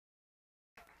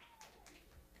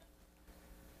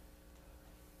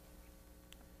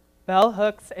Bell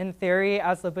Hooks in Theory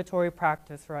as Liberatory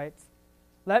Practice writes,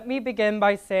 "Let me begin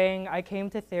by saying I came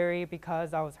to theory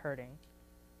because I was hurting.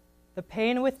 The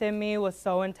pain within me was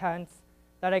so intense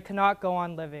that I could not go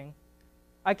on living.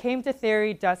 I came to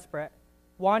theory desperate,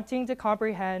 wanting to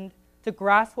comprehend, to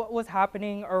grasp what was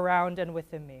happening around and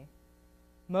within me.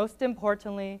 Most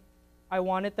importantly, I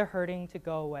wanted the hurting to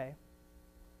go away."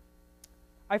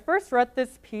 I first read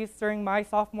this piece during my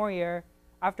sophomore year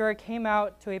after I came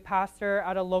out to a pastor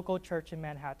at a local church in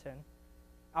Manhattan.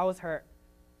 I was hurt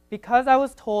because I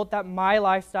was told that my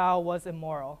lifestyle was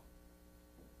immoral.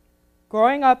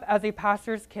 Growing up as a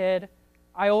pastor's kid,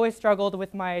 I always struggled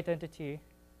with my identity.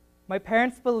 My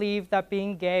parents believed that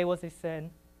being gay was a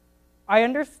sin. I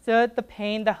understood the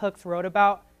pain that Hooks wrote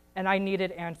about, and I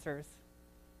needed answers.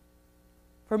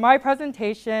 For my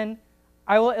presentation,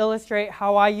 I will illustrate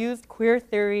how I used queer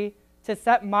theory to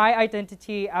set my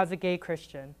identity as a gay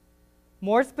Christian.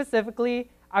 More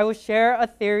specifically, I will share a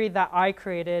theory that I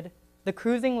created, the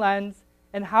cruising lens,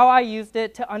 and how I used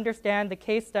it to understand the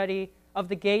case study of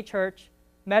the gay church,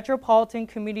 Metropolitan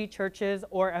Community Churches,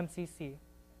 or MCC.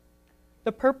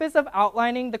 The purpose of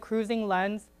outlining the cruising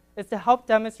lens is to help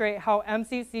demonstrate how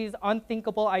MCC's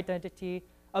unthinkable identity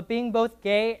of being both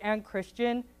gay and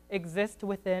Christian exists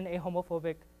within a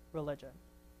homophobic religion.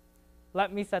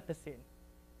 Let me set the scene.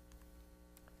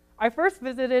 I first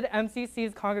visited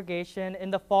MCC's congregation in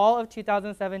the fall of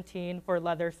 2017 for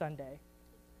Leather Sunday.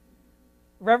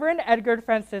 Reverend Edgar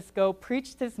Francisco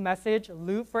preached his message,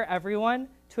 Loot for Everyone,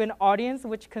 to an audience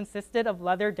which consisted of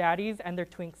leather daddies and their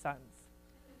twink sons.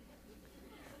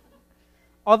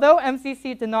 Although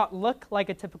MCC did not look like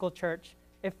a typical church,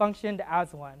 it functioned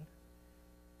as one.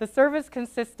 The service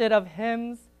consisted of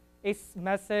hymns, a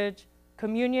message,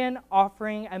 communion,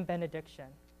 offering, and benediction.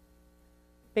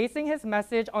 Basing his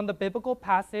message on the biblical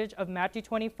passage of Matthew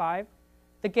 25,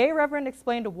 the gay reverend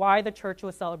explained why the church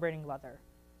was celebrating leather.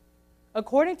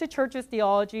 According to church's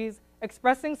theologies,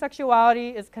 expressing sexuality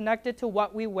is connected to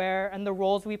what we wear and the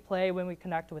roles we play when we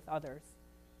connect with others.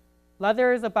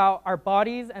 Leather is about our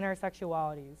bodies and our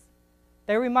sexualities.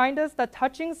 They remind us that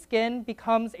touching skin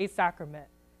becomes a sacrament,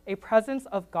 a presence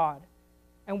of God.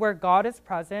 And where God is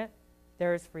present,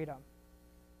 there is freedom.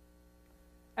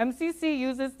 MCC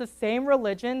uses the same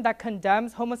religion that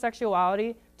condemns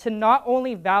homosexuality to not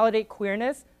only validate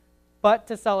queerness, but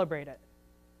to celebrate it.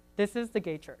 This is the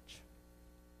gay church.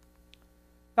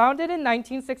 Founded in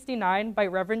 1969 by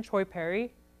Reverend Troy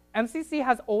Perry, MCC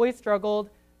has always struggled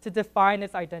to define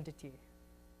its identity.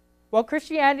 While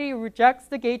Christianity rejects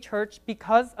the gay church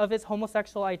because of its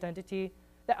homosexual identity,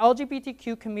 the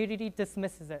LGBTQ community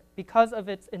dismisses it because of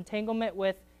its entanglement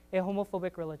with a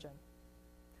homophobic religion.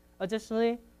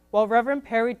 Additionally, while Reverend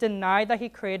Perry denied that he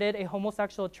created a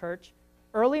homosexual church,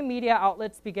 early media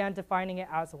outlets began defining it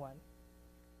as one.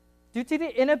 Due to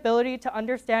the inability to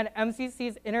understand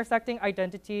MCC's intersecting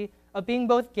identity of being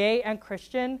both gay and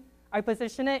Christian, I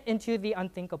position it into the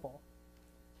unthinkable.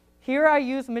 Here I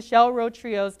use Michel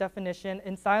Rotrio's definition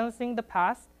in Silencing the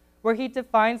Past, where he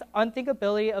defines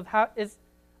unthinkability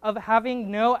of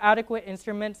having no adequate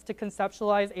instruments to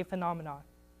conceptualize a phenomenon.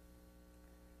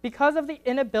 Because of the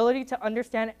inability to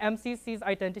understand MCC's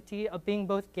identity of being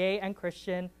both gay and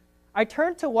Christian, I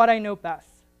turn to what I know best,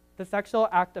 the sexual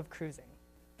act of cruising.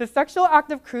 The sexual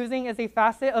act of cruising is a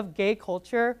facet of gay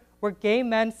culture where gay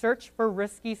men search for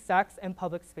risky sex in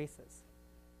public spaces.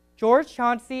 George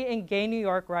Chauncey in Gay New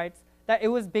York writes that it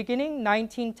was beginning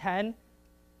 1910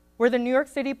 where the New York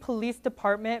City Police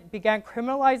Department began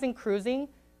criminalizing cruising,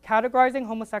 categorizing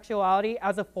homosexuality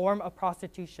as a form of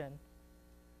prostitution.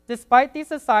 Despite these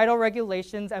societal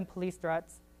regulations and police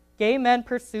threats, gay men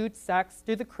pursued sex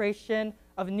through the creation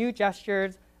of new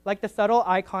gestures like the subtle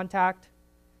eye contact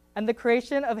and the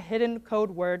creation of hidden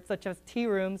code words such as tea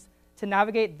rooms to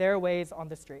navigate their ways on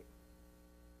the street.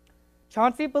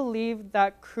 Chauncey believed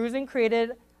that cruising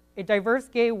created a diverse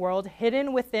gay world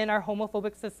hidden within our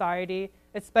homophobic society,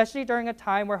 especially during a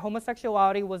time where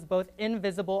homosexuality was both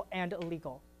invisible and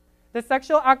illegal. The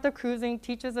sexual act of cruising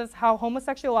teaches us how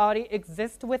homosexuality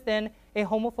exists within a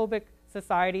homophobic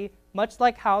society, much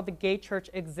like how the gay church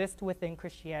exists within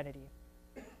Christianity.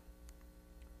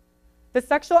 The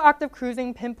sexual act of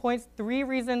cruising pinpoints 3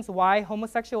 reasons why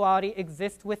homosexuality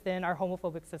exists within our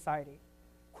homophobic society: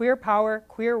 queer power,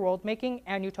 queer world-making,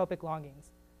 and utopic longings.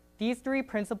 These 3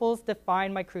 principles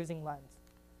define my cruising lens.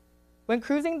 When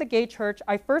cruising the gay church,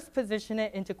 I first position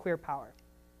it into queer power.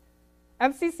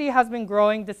 MCC has been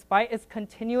growing despite its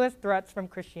continuous threats from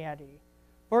Christianity.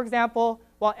 For example,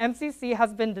 while MCC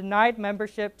has been denied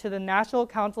membership to the National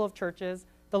Council of Churches,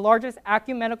 the largest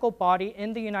ecumenical body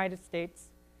in the United States,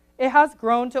 it has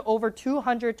grown to over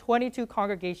 222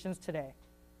 congregations today.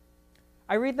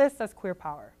 I read this as queer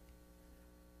power.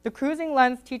 The cruising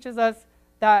lens teaches us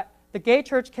that the gay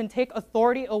church can take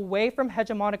authority away from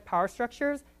hegemonic power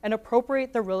structures and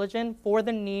appropriate the religion for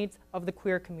the needs of the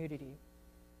queer community.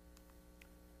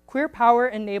 Queer power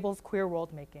enables queer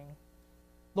world-making.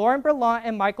 Lauren Berlant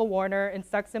and Michael Warner in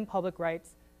Sex and Public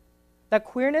writes that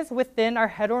queerness within our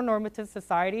heteronormative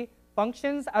society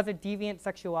functions as a deviant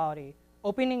sexuality,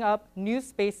 opening up new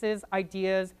spaces,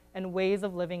 ideas, and ways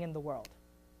of living in the world.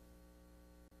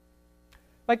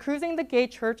 By cruising the gay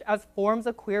church as forms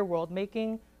of queer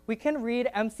world-making, we can read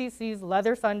MCC's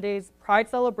Leather Sundays, Pride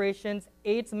celebrations,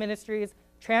 AIDS ministries,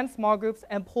 trans small groups,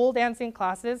 and pole dancing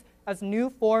classes as new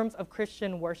forms of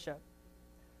Christian worship.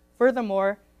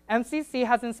 Furthermore, MCC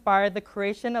has inspired the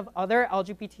creation of other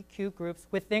LGBTQ groups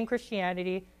within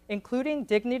Christianity, including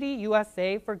Dignity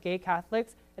USA for gay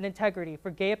Catholics and Integrity for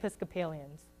gay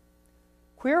Episcopalians.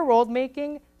 Queer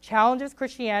world-making challenges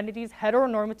Christianity's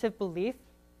heteronormative belief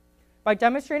by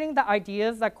demonstrating the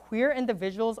ideas that queer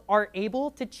individuals are able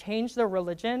to change their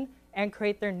religion and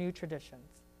create their new traditions.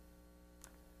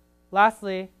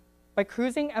 Lastly, by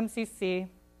cruising MCC,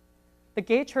 the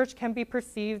gay church can be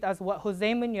perceived as what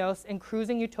Jose Munoz in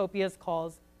Cruising Utopias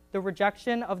calls the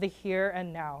rejection of the here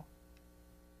and now.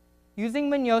 Using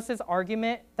Munoz's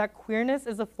argument that queerness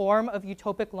is a form of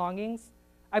utopic longings,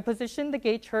 I position the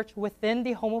gay church within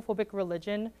the homophobic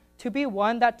religion to be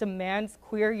one that demands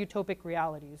queer utopic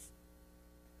realities.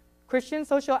 Christian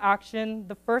Social Action,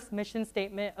 the first mission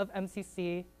statement of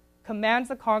MCC, commands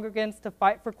the congregants to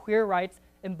fight for queer rights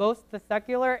in both the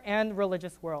secular and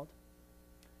religious world.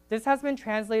 This has been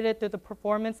translated through the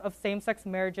performance of same-sex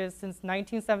marriages since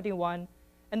 1971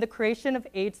 and the creation of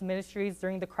AIDS ministries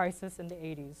during the crisis in the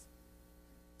 80s.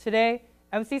 Today,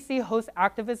 MCC hosts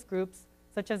activist groups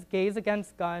such as Gays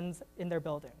Against Guns in their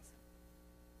buildings.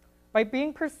 By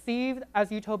being perceived as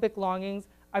utopic longings,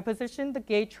 I position the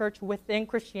gay church within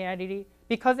Christianity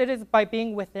because it is by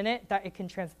being within it that it can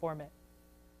transform it.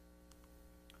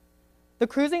 The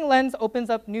cruising lens opens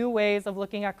up new ways of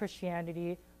looking at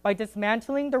Christianity by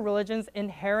dismantling the religion's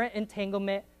inherent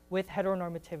entanglement with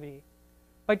heteronormativity.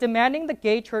 By demanding the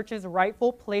gay church's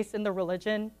rightful place in the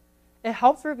religion, it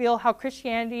helps reveal how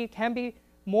Christianity can be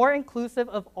more inclusive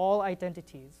of all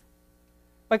identities.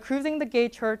 By cruising the gay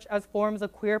church as forms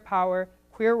of queer power,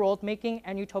 queer world-making,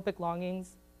 and utopic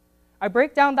longings, I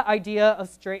break down the idea of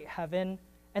straight heaven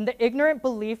and the ignorant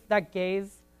belief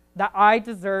that I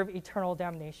deserve eternal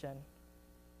damnation.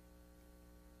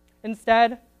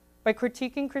 Instead, by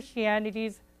critiquing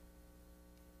Christianity's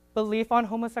belief on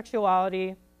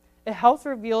homosexuality, it helps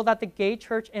reveal that the gay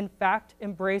church in fact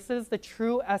embraces the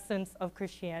true essence of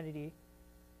Christianity.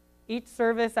 Each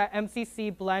service at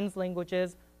MCC blends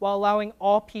languages while allowing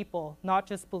all people, not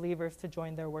just believers, to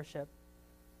join their worship.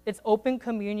 Its open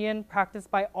communion, practiced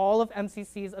by all of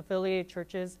MCC's affiliated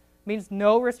churches, means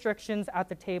no restrictions at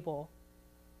the table.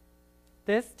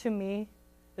 This, to me,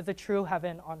 is a true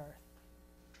heaven on earth.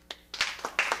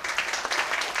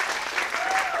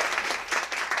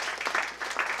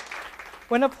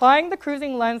 When applying the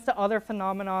cruising lens to other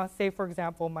phenomena, say for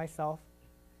example myself,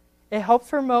 it helps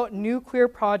promote new queer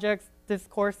projects,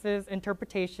 discourses,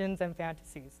 interpretations, and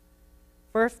fantasies.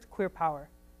 First, queer power.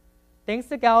 Thanks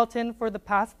to Gallatin, for the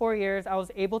past 4 years, I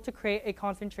was able to create a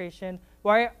concentration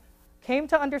where I came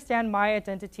to understand my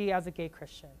identity as a gay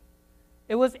Christian.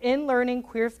 It was in learning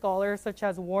queer scholars such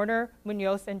as Warner,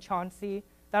 Munoz, and Chauncey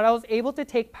that I was able to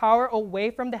take power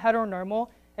away from the heteronormal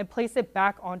and place it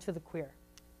back onto the queer.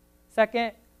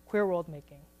 Second, queer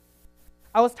world-making.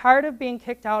 I was tired of being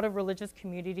kicked out of religious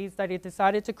communities that I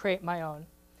decided to create my own.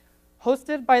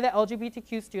 Hosted by the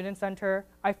LGBTQ Student Center,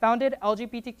 I founded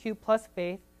LGBTQ Plus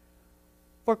Faith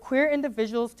for queer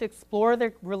individuals to explore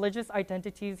their religious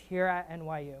identities here at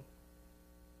NYU.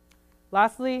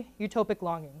 Lastly, utopic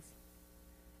longings.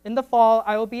 In the fall,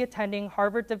 I will be attending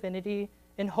Harvard Divinity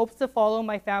in hopes to follow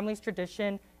my family's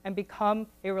tradition and become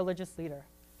a religious leader.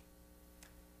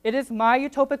 It is my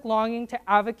utopic longing to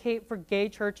advocate for gay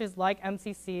churches like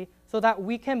MCC so that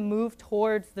we can move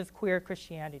towards this queer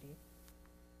Christianity.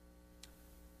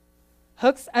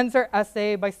 Hooks ends her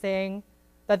essay by saying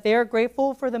that they are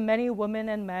grateful for the many women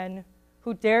and men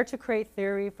who dare to create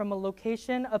theory from a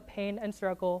location of pain and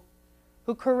struggle,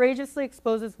 who courageously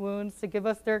exposes wounds to give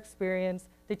us their experience,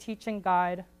 to teach and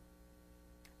guide,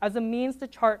 as a means to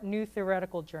chart new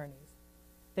theoretical journeys.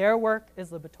 Their work is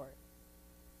liberatory.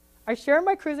 I share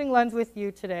my cruising lens with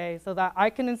you today so that I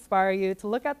can inspire you to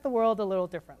look at the world a little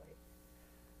differently,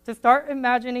 to start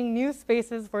imagining new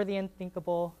spaces for the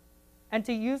unthinkable, and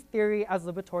to use theory as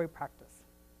liberatory practice.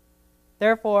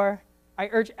 Therefore, I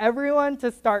urge everyone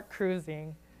to start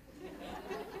cruising,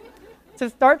 to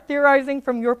start theorizing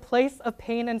from your place of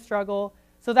pain and struggle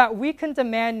so that we can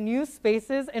demand new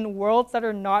spaces in worlds that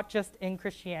are not just in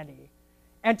Christianity.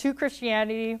 And to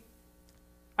Christianity,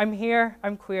 I'm here,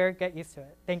 I'm queer, get used to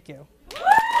it. Thank you.